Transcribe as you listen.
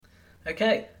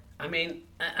Okay. I mean,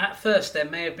 at first there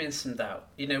may have been some doubt.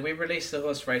 We released the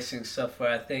horse racing software,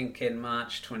 I think, in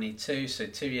March 22, so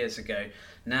 2 years ago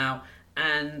now,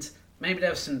 and maybe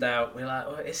there was some doubt. We're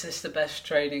like, is this the best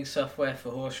trading software for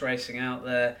horse racing out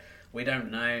there? We don't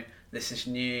know. This is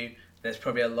new. There's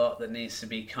probably a lot that needs to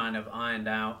be kind of ironed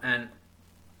out, and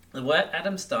the work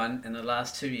Adam's done in the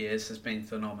last 2 years has been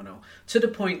phenomenal. To the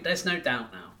point, there's no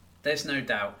doubt now. There's no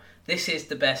doubt. This is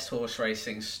the best horse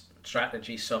racing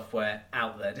strategy software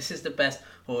out there. This is the best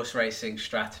horse racing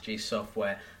strategy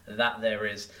software that there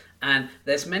is. And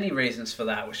there's many reasons for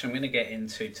that, which I'm going to get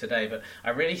into today. But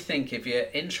I really think if you're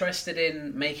interested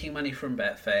in making money from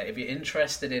Betfair, if you're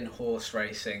interested in horse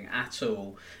racing at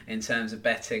all, in terms of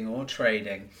betting or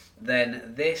trading,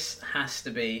 then this has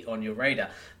to be on your radar.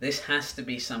 This has to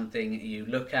be something you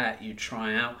look at, you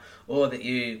try out, or that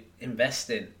you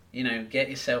invest in. Get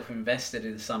yourself invested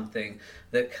in something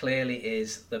that clearly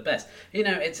is the best.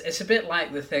 It's a bit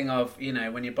like the thing of,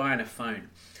 when you're buying a phone,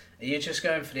 you're just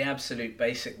going for the absolute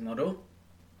basic model.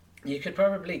 You could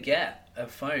probably get a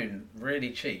phone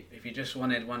really cheap if you just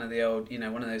wanted one of the old,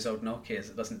 one of those old Nokias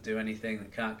that doesn't do anything,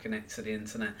 that can't connect to the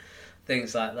internet,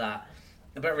 things like that.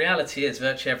 But reality is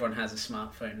virtually everyone has a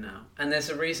smartphone now. And there's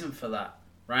a reason for that,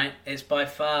 right? It's by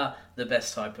far the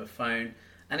best type of phone,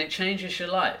 and it changes your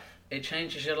life. It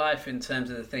changes your life in terms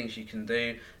of the things you can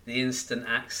do, the instant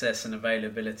access and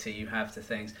availability you have to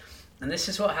things. And this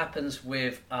is what happens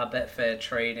with our Betfair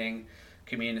trading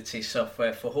community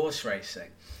software for horse racing.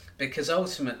 Because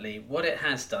ultimately, what it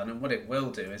has done and what it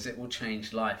will do is it will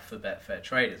change life for Betfair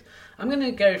traders. I'm going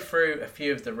to go through a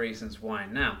few of the reasons why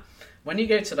now. When you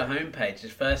go to the homepage, the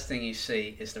first thing you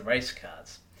see is the race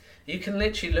cards. You can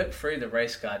literally look through the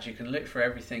race cards. You can look for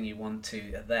everything you want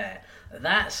to there.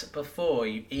 That's before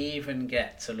you even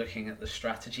get to looking at the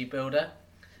strategy builder.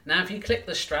 Now, if you click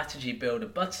the strategy builder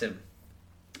button,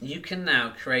 you can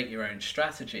now create your own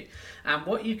strategy. And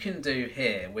what you can do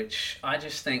here, which I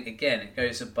just think, again, it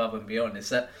goes above and beyond, is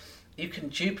that you can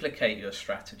duplicate your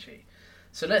strategy.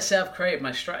 So let's say I've created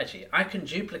my strategy. I can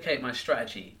duplicate my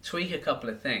strategy, tweak a couple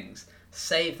of things,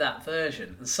 save that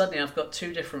version, and suddenly I've got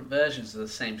two different versions of the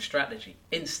same strategy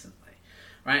instantly,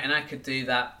 right? And I could do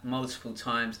that multiple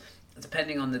times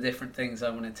depending on the different things I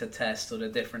wanted to test or the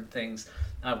different things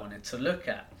I wanted to look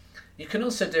at. You can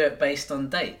also do it based on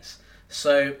dates.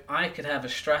 So I could have a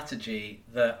strategy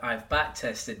that I've back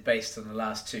tested based on the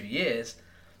last 2 years,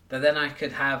 but then I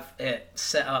could have it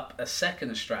set up a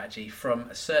second strategy from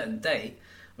a certain date,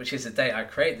 which is the date I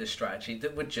created the strategy,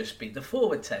 that would just be the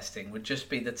forward testing, would just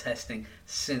be the testing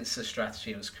since the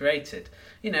strategy was created.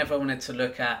 If I wanted to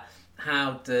look at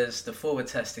how does the forward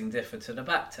testing differ to the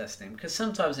back testing, because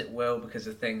sometimes it will, because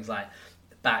of things like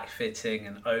backfitting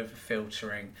and over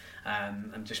filtering,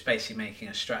 and just basically making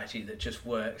a strategy that just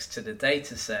works to the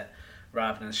data set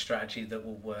rather than a strategy that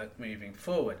will work moving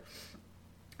forward.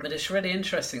 But it's really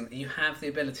interesting that you have the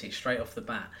ability straight off the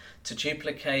bat to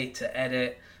duplicate, to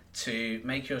edit, to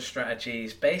make your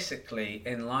strategies basically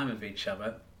in line with each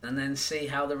other, and then see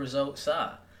how the results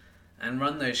are and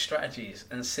run those strategies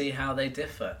and see how they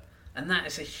differ. And that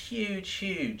is a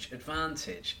huge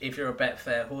advantage if you're a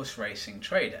Betfair horse racing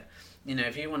trader.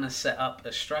 If you want to set up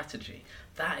a strategy,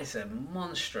 that is a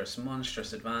monstrous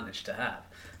advantage to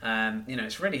have.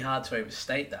 It's really hard to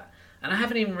overstate that. And I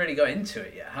haven't even really got into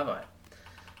it yet, have I?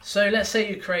 So let's say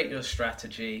you create your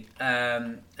strategy,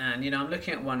 and I'm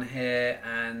looking at one here,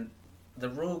 and the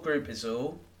rule group is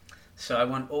all. So I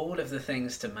want all of the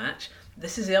things to match.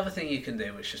 This is the other thing you can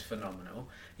do, which is phenomenal.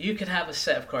 You could have a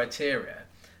set of criteria,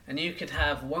 and you could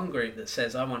have one group that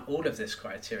says, I want all of this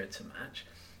criteria to match.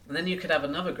 And then you could have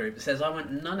another group that says, I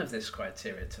want none of this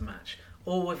criteria to match,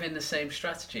 all within the same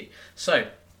strategy. So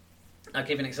I'll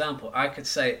give an example. I could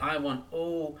say, I want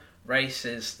all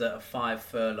races that are 5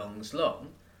 furlongs long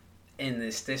in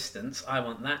this distance. I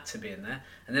want that to be in there.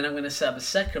 And then I'm going to set up a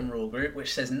second rule group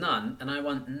which says none, and I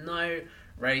want no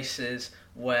races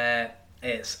where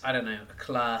it's, a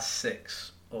class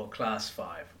 6 or class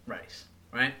 5 race,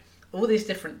 right? All these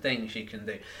different things you can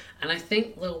do. And I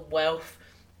think the wealth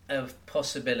of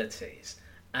possibilities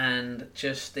and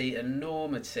just the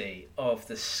enormity of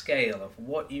the scale of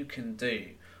what you can do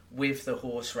with the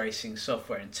horse racing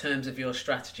software in terms of your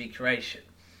strategy creation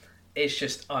is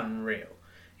just unreal.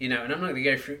 And I'm not going to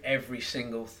go through every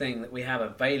single thing that we have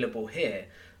available here,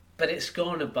 but it's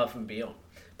gone above and beyond.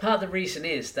 Part of the reason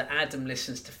is that Adam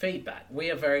listens to feedback.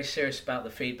 We are very serious about the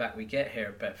feedback we get here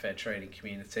at Betfair Trading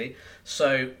Community.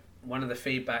 So one of the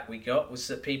feedback we got was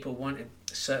that people wanted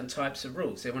certain types of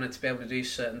rules. They wanted to be able to do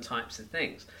certain types of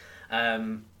things.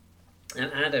 And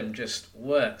Adam just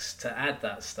works to add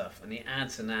that stuff, and he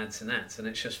adds and adds and adds, and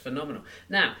it's just phenomenal.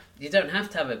 Now, you don't have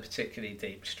to have a particularly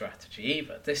deep strategy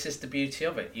either. This is the beauty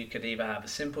of it. You could either have a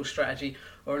simple strategy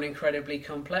or an incredibly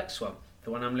complex one.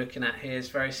 The one I'm looking at here is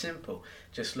very simple.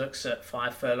 Just looks at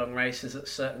 5 furlong races at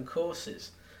certain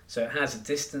courses. So it has a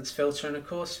distance filter and a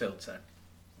course filter.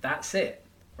 That's it,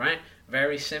 right?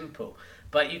 Very simple.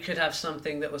 But you could have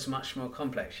something that was much more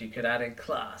complex. You could add in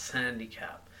class,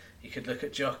 handicap. You could look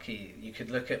at jockey, you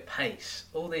could look at pace,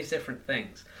 all these different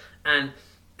things. And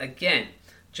again,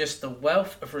 just the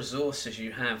wealth of resources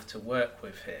you have to work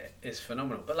with here is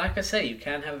phenomenal. But like I say, you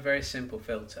can have a very simple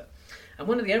filter. And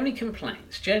one of the only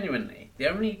complaints, genuinely, the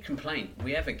only complaint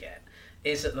we ever get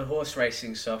is that the horse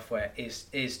racing software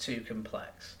is too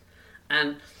complex.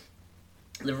 And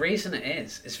the reason it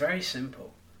is very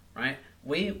simple, right?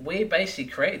 We basically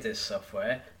created this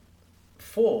software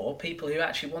for people who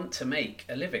actually want to make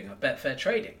a living at Betfair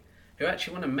trading, who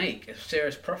actually want to make a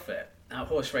serious profit out of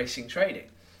horse racing trading.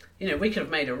 You know, we could have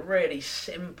made a really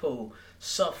simple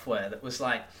software that was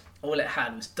like, all it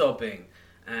had was dobbing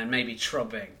and maybe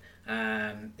trubbing,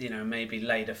 maybe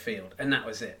later field, and that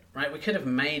was it, right? We could have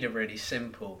made a really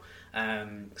simple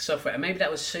software, and maybe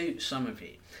that would suit some of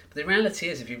you. But the reality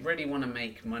is, if you really want to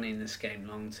make money in this game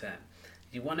long term,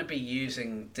 you want to be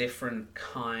using different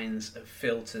kinds of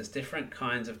filters, different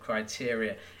kinds of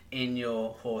criteria in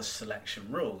your horse selection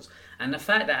rules. And the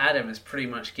fact that Adam has pretty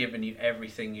much given you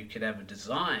everything you could ever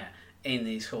desire in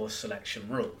these horse selection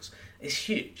rules is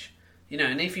huge. You know,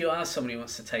 and if you are somebody who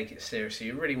wants to take it seriously,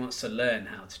 who really wants to learn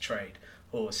how to trade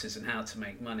horses and how to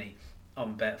make money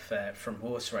on Betfair from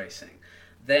horse racing,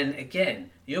 then again,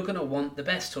 you're going to want the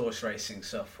best horse racing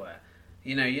software.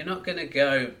 You know, you're not going to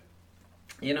go,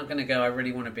 I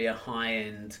really want to be a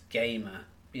high-end gamer,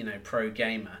 pro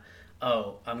gamer.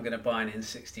 Oh, I'm going to buy an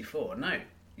N64. No,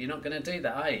 you're not going to do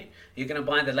that, are you? You're going to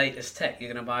buy the latest tech.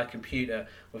 You're going to buy a computer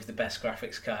with the best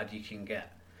graphics card you can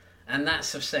get. And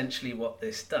that's essentially what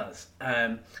this does.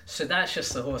 So that's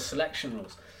just the horse selection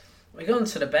rules. We go on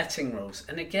to the betting rules.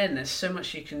 And again, there's so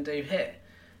much you can do here.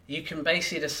 You can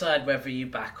basically decide whether you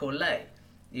back or lay.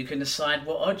 You can decide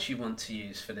what odds you want to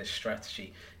use for this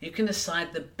strategy. You can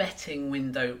decide the betting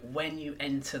window when you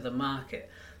enter the market.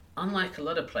 Unlike a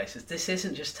lot of places, this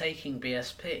isn't just taking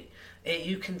BSP.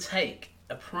 You can take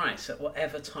a price at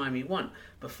whatever time you want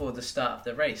before the start of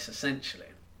the race, essentially.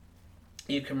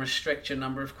 You can restrict your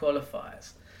number of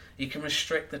qualifiers. You can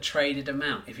restrict the traded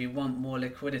amount if you want more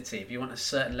liquidity. If you want a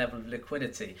certain level of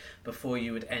liquidity before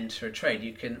you would enter a trade,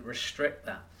 you can restrict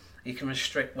that. You can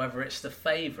restrict whether it's the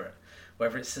favourite,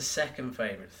 whether it's the second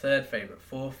favourite, third favourite,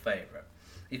 fourth favourite.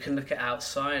 You can look at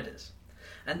outsiders.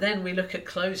 And then we look at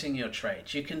closing your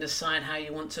trades. You can decide how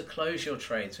you want to close your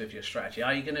trades with your strategy.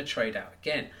 Are you going to trade out?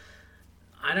 Again,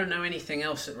 I don't know anything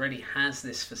else that really has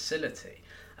this facility.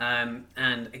 And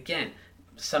again,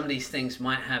 some of these things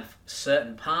might have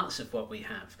certain parts of what we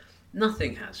have.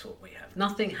 Nothing has what we have.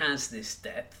 Nothing has this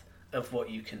depth of what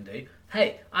you can do.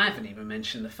 Hey, I haven't even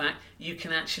mentioned the fact you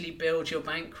can actually build your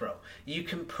bankroll. You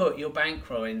can put your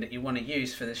bankroll in that you want to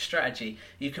use for this strategy.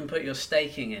 You can put your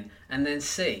staking in and then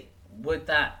see, would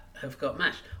that have got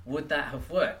matched? Would that have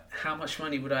worked? How much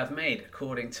money would I have made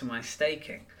according to my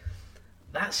staking?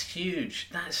 That's huge.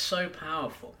 That's so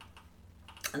powerful.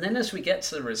 And then as we get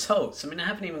to the results, I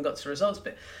haven't even got to the results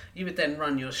bit. You would then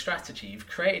run your strategy. You've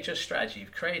created your strategy.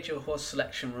 You've created your horse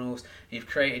selection rules. You've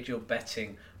created your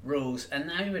betting rules. And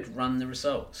now you would run the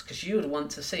results. Because you would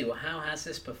want to see, well, how has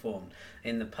this performed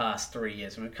in the past 3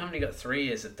 years? And we've currently got 3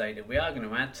 years of data. We are going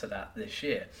to add to that this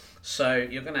year. So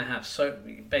you're going to have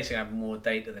basically have more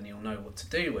data than you'll know what to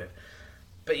do with.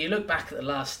 But you look back at the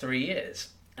last 3 years,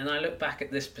 and I look back at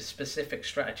this specific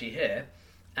strategy here,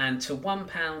 and to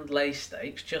 £1 lay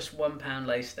stakes, just £1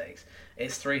 lay stakes,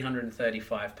 it's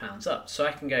 £335 up. So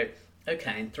I can go,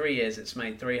 okay, in 3 years it's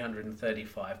made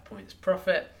 335 points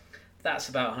profit. That's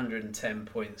about 110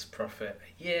 points profit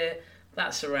a year.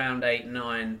 That's around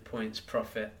 8-9 points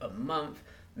profit a month.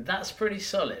 That's pretty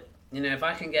solid. If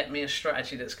I can get me a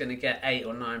strategy that's going to get 8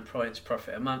 or 9 points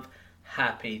profit a month,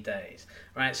 happy days,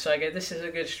 right? So I go, this is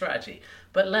a good strategy.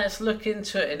 But let's look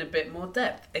into it in a bit more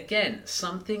depth. Again,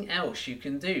 something else you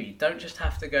can do. You don't just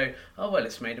have to go, oh, well,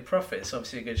 it's made a profit. It's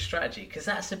obviously a good strategy, because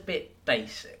that's a bit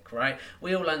basic, right?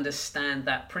 We all understand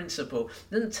that principle.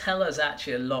 It doesn't tell us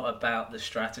actually a lot about the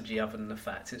strategy other than the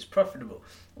fact it's profitable.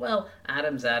 Well,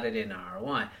 Adam's added in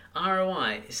ROI.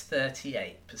 ROI is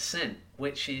 38%,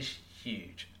 which is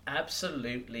huge.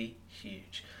 Absolutely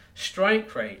huge.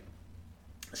 Strike rate,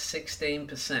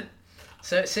 16%.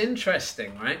 So it's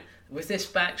interesting, right? With this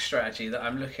back strategy that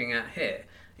I'm looking at here,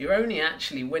 you're only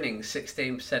actually winning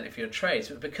 16% of your trades,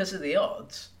 but because of the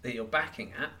odds that you're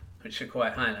backing at, which are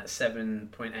quite high, like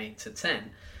 7.8 to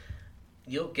 10,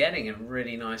 you're getting a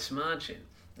really nice margin.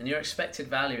 And your expected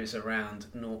value is around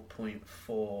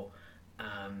 0.4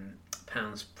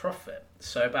 pounds profit.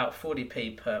 So about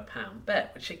 40p per pound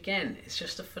bet, which again is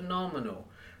just a phenomenal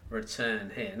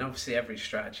return here. And obviously every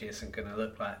strategy isn't going to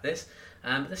look like this,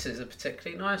 but this is a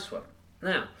particularly nice one.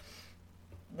 Now,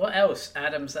 what else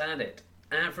Adam's added?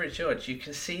 Average odds. You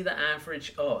can see the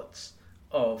average odds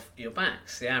of your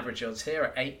backs. The average odds here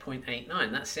are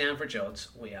 8.89. That's the average odds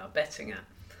we are betting at.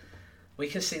 We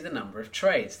can see the number of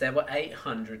trades. There were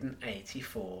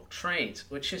 884 trades,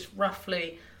 which is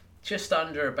roughly just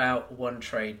under about one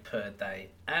trade per day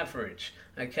average.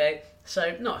 Okay,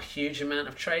 so not a huge amount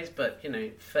of trades, but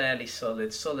fairly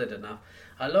solid enough.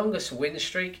 Our longest win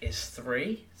streak is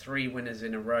three winners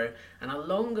in a row, and our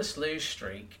longest lose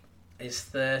streak is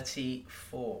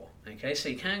 34. Okay, so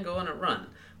you can go on a run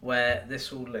where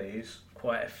this will lose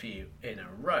quite a few in a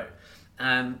row.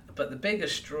 But the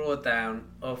biggest drawdown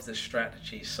of the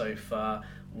strategy so far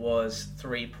was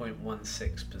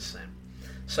 3.16%.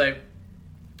 So,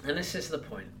 and this is the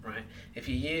point, right? If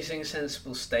you're using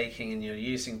sensible staking and you're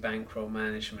using bankroll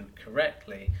management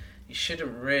correctly, you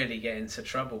shouldn't really get into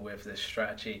trouble with this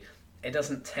strategy. It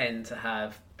doesn't tend to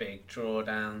have big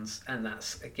drawdowns, and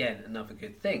that's, again, another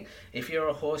good thing. If you're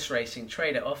a horse racing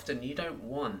trader, often you don't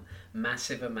want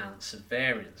massive amounts of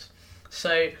variance.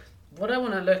 So what I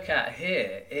want to look at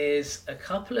here is a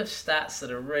couple of stats that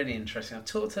are really interesting. I've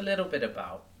talked a little bit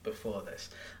about before this,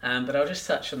 but I'll just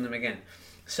touch on them again.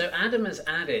 So Adam has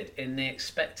added in the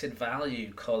expected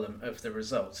value column of the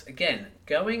results, again,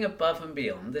 going above and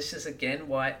beyond. This is again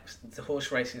why the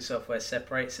horse racing software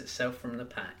separates itself from the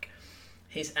pack.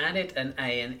 He's added an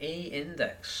A&E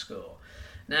index score.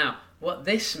 Now, what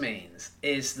this means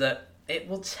is that it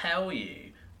will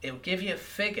give you a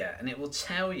figure, and it will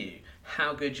tell you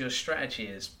how good your strategy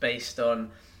is based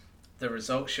on the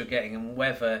results you're getting and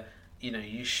whether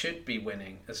you should be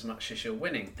winning as much as you're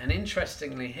winning. And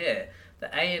interestingly here, the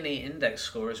A&E index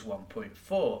score is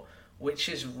 1.4, which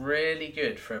is really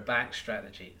good for a back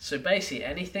strategy. So basically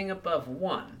anything above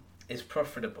 1 is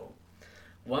profitable.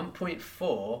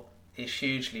 1.4 is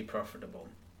hugely profitable.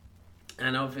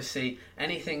 And obviously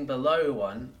anything below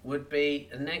 1 would be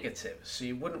a negative, so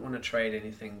you wouldn't want to trade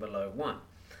anything below 1.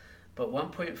 But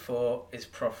 1.4 is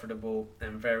profitable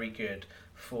and very good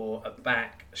for a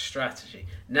back strategy.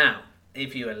 Now,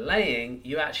 if you are laying,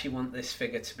 you actually want this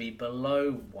figure to be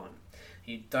below 1.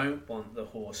 You don't want the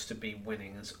horse to be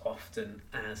winning as often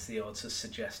as the odds are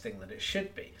suggesting that it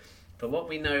should be. But what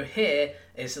we know here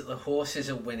is that the horses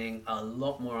are winning a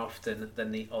lot more often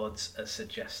than the odds are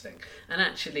suggesting. And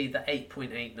actually the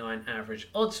 8.89 average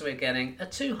odds we're getting are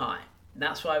too high.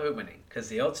 That's why we're winning, because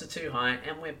the odds are too high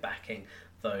and we're backing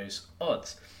those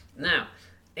odds. Now,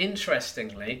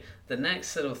 interestingly, the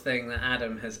next little thing that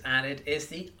Adam has added is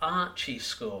the Archie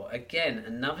score. Again,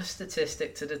 another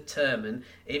statistic to determine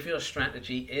if your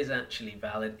strategy is actually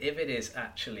valid, if it is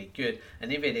actually good,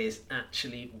 and if it is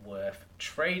actually worth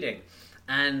trading.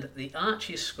 And the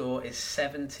Archie score is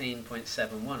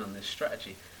 17.71 on this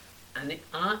strategy. And the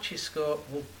Archie score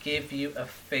will give you a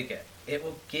figure. It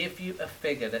will give you a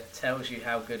figure that tells you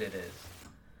how good it is.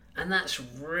 And that's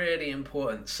really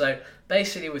important. So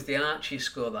basically with the Archie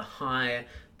score, the higher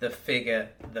the figure,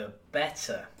 the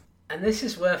better. And this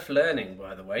is worth learning,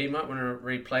 by the way. You might want to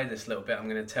replay this a little bit. I'm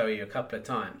going to tell you a couple of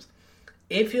times.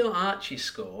 If your Archie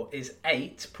score is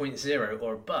 8.0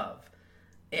 or above,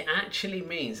 it actually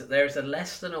means that there is a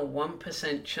less than a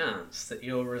 1% chance that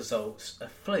your results are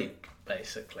fluke,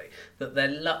 basically, that they're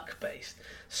luck-based.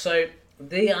 So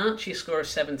the Archie score of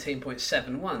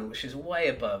 17.71, which is way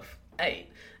above 8,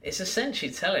 it's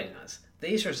essentially telling us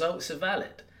these results are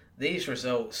valid. These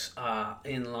results are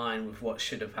in line with what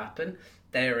should have happened.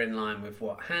 They are in line with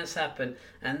what has happened,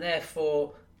 and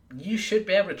therefore you should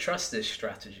be able to trust this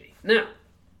strategy. Now,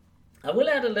 I will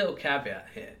add a little caveat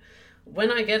here.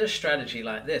 When I get a strategy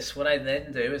like this, what I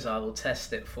then do is I will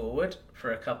test it forward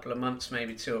for a couple of months,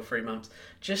 maybe 2 or 3 months,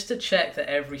 just to check that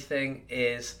everything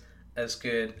is as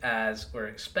good as we're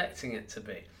expecting it to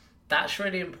be. That's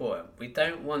really important. We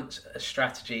don't want a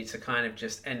strategy to kind of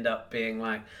just end up being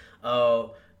like,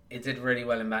 oh, it did really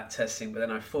well in back testing, but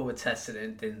then I forward tested it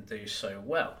and didn't do so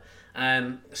well.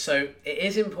 So it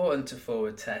is important to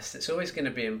forward test. It's always going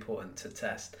to be important to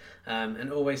test,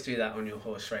 and always do that on your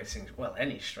horse racing, well,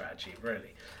 any strategy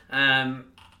really. And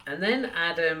then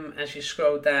Adam, as you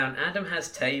scroll down, Adam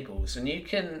has tables, and you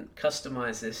can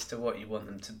customize this to what you want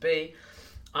them to be.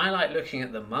 I like looking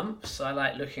at the months. I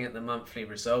like looking at the monthly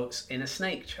results in a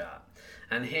snake chart.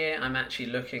 And here I'm actually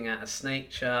looking at a snake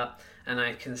chart, and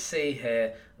I can see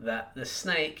here that the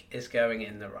snake is going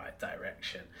in the right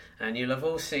direction. And you'll have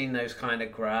all seen those kind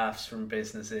of graphs from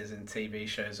businesses and TV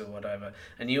shows or whatever,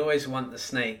 and you always want the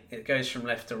snake, it goes from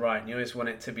left to right, and you always want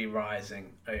it to be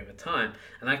rising over time.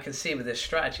 And I can see with this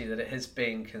strategy that it has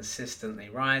been consistently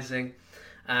rising.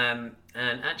 And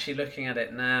actually looking at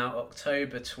it now,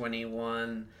 October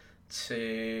 21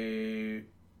 to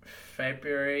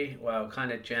February, well,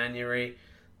 kind of January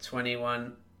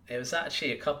 21, it was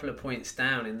actually a couple of points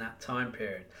down in that time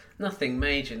period. Nothing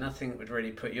major, nothing that would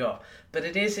really put you off. But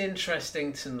it is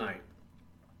interesting to note,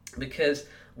 because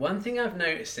one thing I've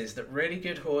noticed is that really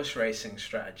good horse racing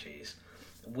strategies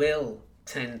will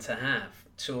tend to have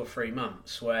 2 or 3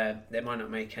 months where they might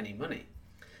not make any money.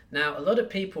 Now, a lot of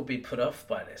people be put off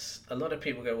by this. A lot of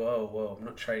people go, whoa, I'm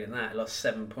not trading that. I lost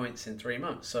 7 points in 3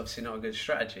 months. Obviously not a good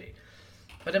strategy.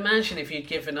 But imagine if you'd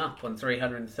given up on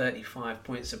 335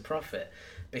 points of profit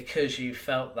because you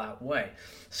felt that way.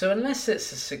 So unless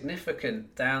it's a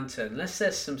significant downturn, unless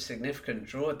there's some significant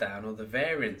drawdown or the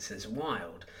variance is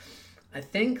wild, I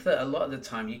think that a lot of the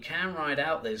time you can ride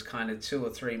out those kind of 2 or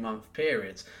 3 month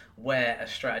periods where a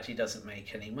strategy doesn't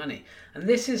make any money. And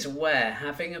this is where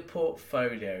having a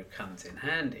portfolio comes in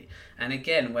handy. And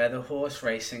again, where the horse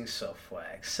racing software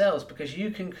excels, because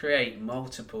you can create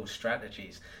multiple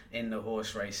strategies in the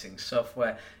horse racing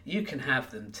software. You can have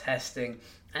them testing,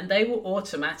 and they will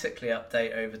automatically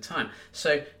update over time.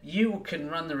 So you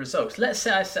can run the results. Let's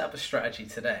say I set up a strategy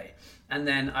today, and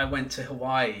then I went to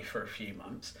Hawaii for a few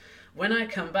months. When I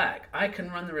come back, I can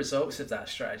run the results of that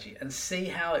strategy and see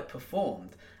how it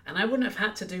performed. And I wouldn't have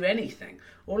had to do anything.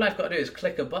 All I've got to do is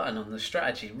click a button on the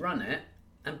strategy, run it,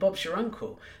 and Bob's your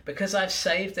uncle. Because I've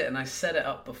saved it and I set it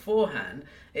up beforehand,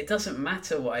 it doesn't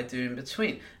matter what I do in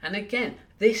between. And again,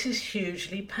 this is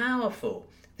hugely powerful.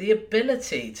 The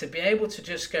ability to be able to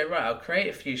just go, right, I'll create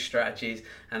a few strategies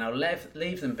and I'll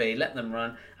leave them be, let them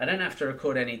run. I don't have to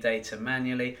record any data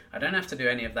manually. I don't have to do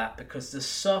any of that because the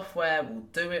software will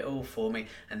do it all for me.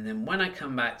 And then when I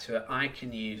come back to it, I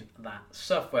can use that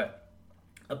software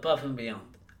above and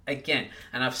beyond. Again,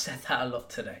 and I've said that a lot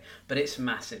today, but it's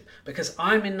massive because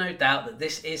I'm in no doubt that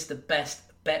this is the best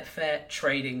Betfair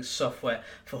trading software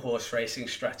for horse racing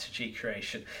strategy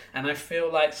creation. And I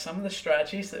feel like some of the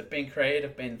strategies that have been created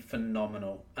have been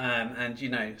phenomenal. And you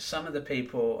know, some of the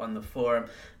people on the forum,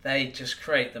 they just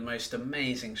create the most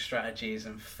amazing strategies,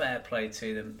 and fair play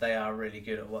to them. They are really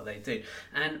good at what they do.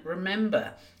 And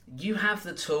remember, you have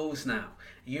the tools now.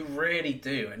 You really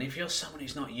do. And if you're someone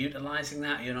who's not utilizing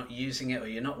that, you're not using it, or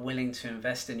you're not willing to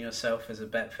invest in yourself as a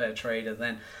Betfair trader,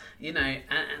 then, you know,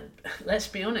 and let's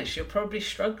be honest, you're probably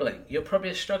struggling. You're probably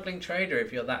a struggling trader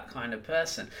if you're that kind of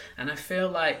person. And I feel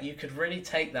like you could really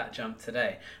take that jump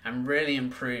today and really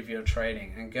improve your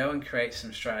trading and go and create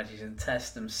some strategies and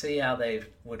test them, see how they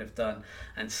would have done,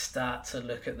 and start to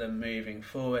look at them moving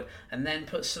forward, and then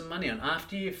put some money on.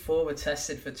 After you've forward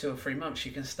tested for 2 or 3 months,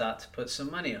 you can start to put some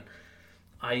money on.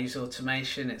 I use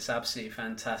automation. It's absolutely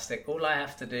fantastic. All I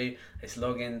have to do is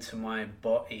log into my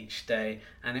bot each day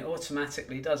and it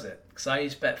automatically does it. Because I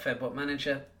use Betfair Bot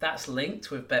Manager. That's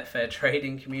linked with Betfair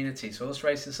Trading Communities horse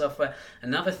racing software.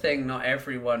 Another thing not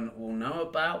everyone will know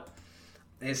about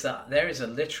is that there is a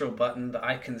literal button that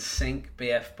I can sync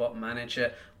BF Bot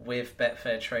Manager with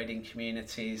Betfair Trading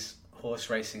Communities horse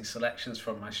racing selections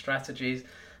from my strategies.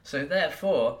 So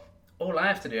therefore, all I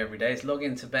have to do every day is log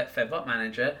into Betfair Bot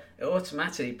Manager. It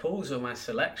automatically pulls all my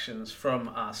selections from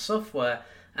our software,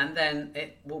 and then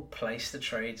it will place the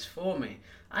trades for me.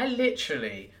 I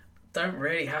literally don't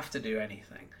really have to do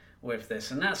anything with this,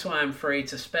 and that's why I'm free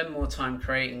to spend more time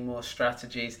creating more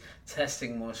strategies,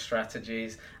 testing more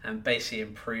strategies, and basically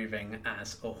improving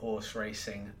as a horse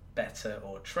racing bettor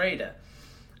or trader.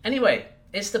 Anyway,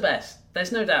 it's the best.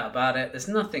 There's no doubt about it. There's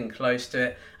nothing close to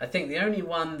it. I think the only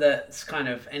one that's kind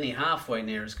of any halfway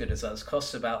near as good as us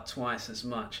costs about twice as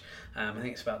much. I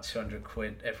think it's about 200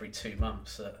 quid every 2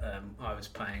 months that I was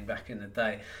paying back in the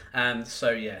day. So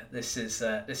yeah, this is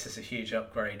a huge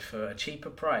upgrade for a cheaper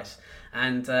price.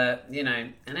 And you know,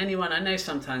 and anyone, I know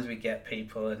sometimes we get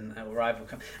people and rival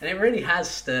companies, and it really has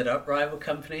stirred up rival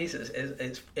companies.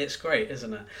 It's great,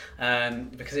 isn't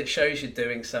it? Because it shows you're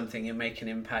doing something, you're making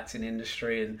an impact in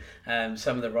industry, and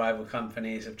some of the rival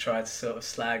companies have tried to sort of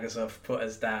slag us off, put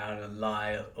us down and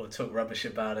lie or talk rubbish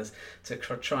about us to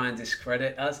try and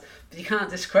discredit us. But you can't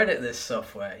discredit this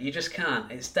software. You just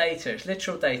can't. It's data. It's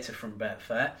literal data from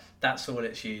Betfair. That's all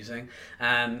it's using.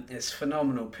 It's a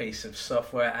phenomenal piece of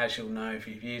software, as you'll know if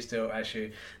you've used it, or as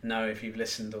you know if you've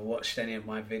listened or watched any of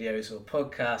my videos or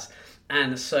podcasts.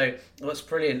 And so what's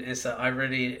brilliant is that I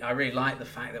really like the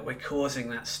fact that we're causing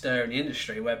that stir in the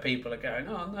industry where people are going,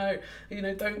 oh no,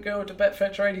 don't go to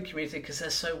Betfair trading community, because they're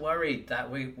so worried that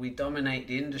we dominate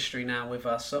the industry now with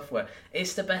our software.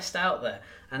 It's the best out there,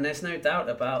 and there's no doubt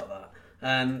about that.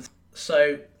 And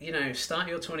so, start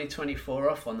your 2024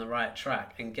 off on the right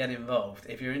track and get involved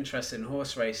if you're interested in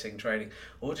horse racing trading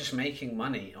or just making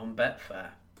money on Betfair.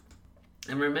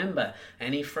 And remember,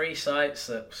 any free sites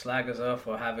that slag us off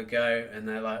or have a go and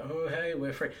they're like, oh, hey,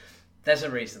 we're free, there's a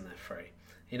reason they're free.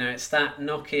 It's that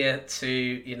Nokia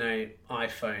to,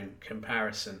 iPhone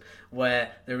comparison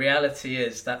where the reality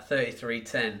is that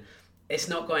 3310, it's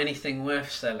not got anything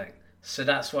worth selling. So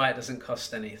that's why it doesn't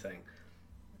cost anything.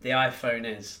 The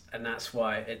iPhone is, and that's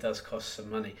why it does cost some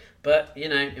money. But,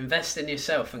 invest in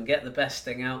yourself and get the best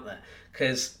thing out there.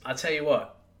 Because I tell you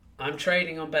what, I'm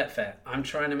trading on Betfair. I'm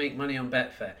trying to make money on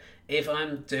Betfair. If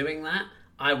I'm doing that,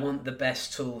 I want the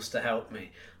best tools to help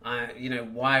me.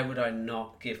 Why would I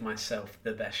not give myself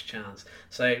the best chance?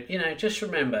 So, just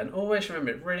remember, and always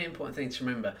remember, really important thing to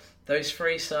remember, those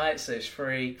free sites, those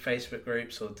free Facebook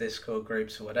groups or Discord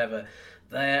groups or whatever,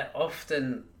 they're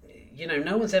often,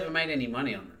 no one's ever made any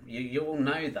money on them. You will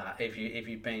know that if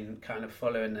you've been kind of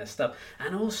following their stuff.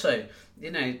 And also,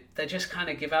 they just kind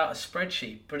of give out a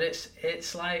spreadsheet, but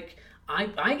it's like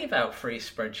I give out free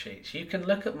spreadsheets. You can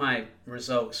look at my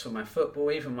results for my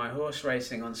football, even my horse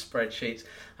racing on spreadsheets.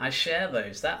 I share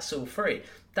those. That's all free.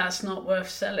 That's not worth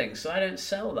selling, so I don't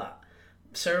sell that.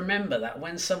 So remember that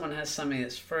when someone has something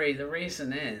that's free, the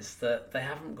reason is that they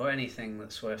haven't got anything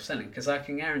that's worth selling, because I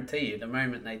can guarantee you the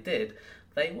moment they did,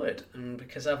 they would. And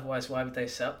because otherwise, why would they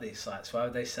set up these sites? Why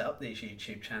would they set up these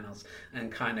YouTube channels and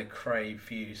kind of crave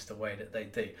views the way that they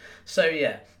do? So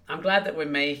yeah, I'm glad that we're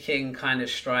making kind of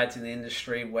strides in the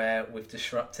industry where we've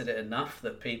disrupted it enough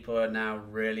that people are now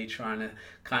really trying to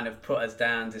kind of put us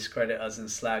down, discredit us and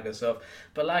slag us off.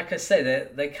 But like I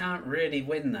said, they can't really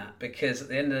win that, because at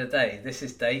the end of the day, this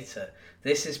is data.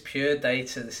 This is pure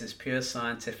data. This is pure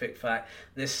scientific fact.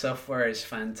 This software is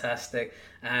fantastic,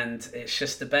 and it's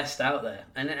just the best out there.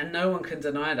 And no one can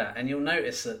deny that. And you'll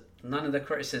notice that none of the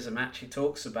criticism actually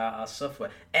talks about our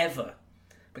software, ever,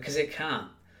 because it can't.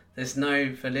 There's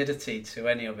no validity to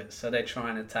any of it, so they try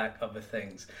and attack other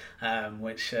things,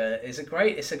 which is a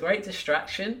great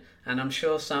distraction, and I'm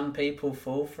sure some people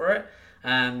fall for it.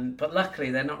 But luckily,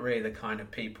 they're not really the kind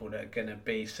of people that are going to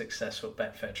be successful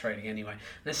at Betfair trading anyway. And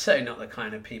they're certainly not the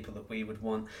kind of people that we would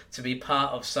want to be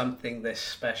part of something this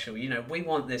special. We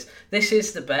want this. This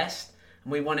is the best.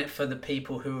 And we want it for the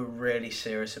people who are really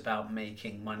serious about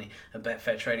making money at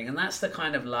Betfair trading. And that's the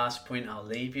kind of last point I'll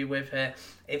leave you with here.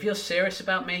 If you're serious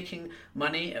about making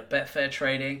money at Betfair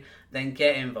trading, then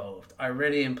get involved. I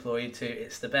really implore you to.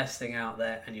 It's the best thing out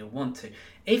there, and you'll want to.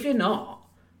 If you're not,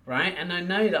 right, and I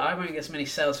know that I won't get as many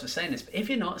sales for saying this, but if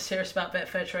you're not serious about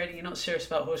Betfair trading, you're not serious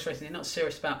about horse racing, you're not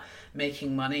serious about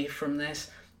making money from this,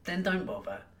 then don't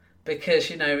bother. Because,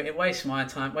 it wastes my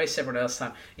time, wastes everyone else's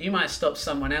time. You might stop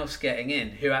someone else getting in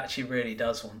who actually really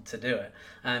does want to do it.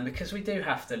 Because we do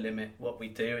have to limit what we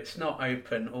do. It's not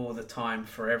open all the time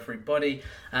for everybody.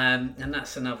 And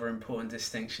that's another important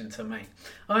distinction to make.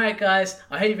 Alright guys,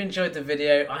 I hope you've enjoyed the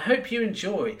video. I hope you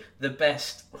enjoy the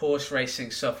best horse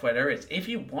racing software there is. If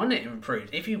you want it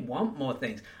improved, if you want more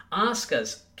things, ask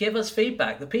us, give us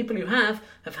feedback. The people who have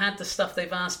had the stuff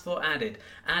they've asked for added.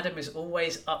 Adam is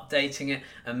always updating it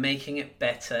and making it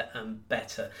better and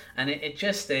better. And it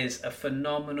just is a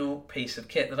phenomenal piece of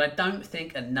kit that I don't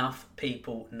think enough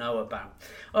people know about.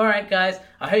 Alright guys,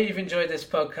 I hope you've enjoyed this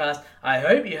podcast. I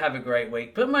hope you have a great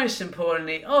week. But most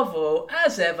importantly of all,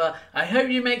 as ever, I hope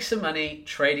you make some money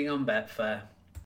trading on Betfair.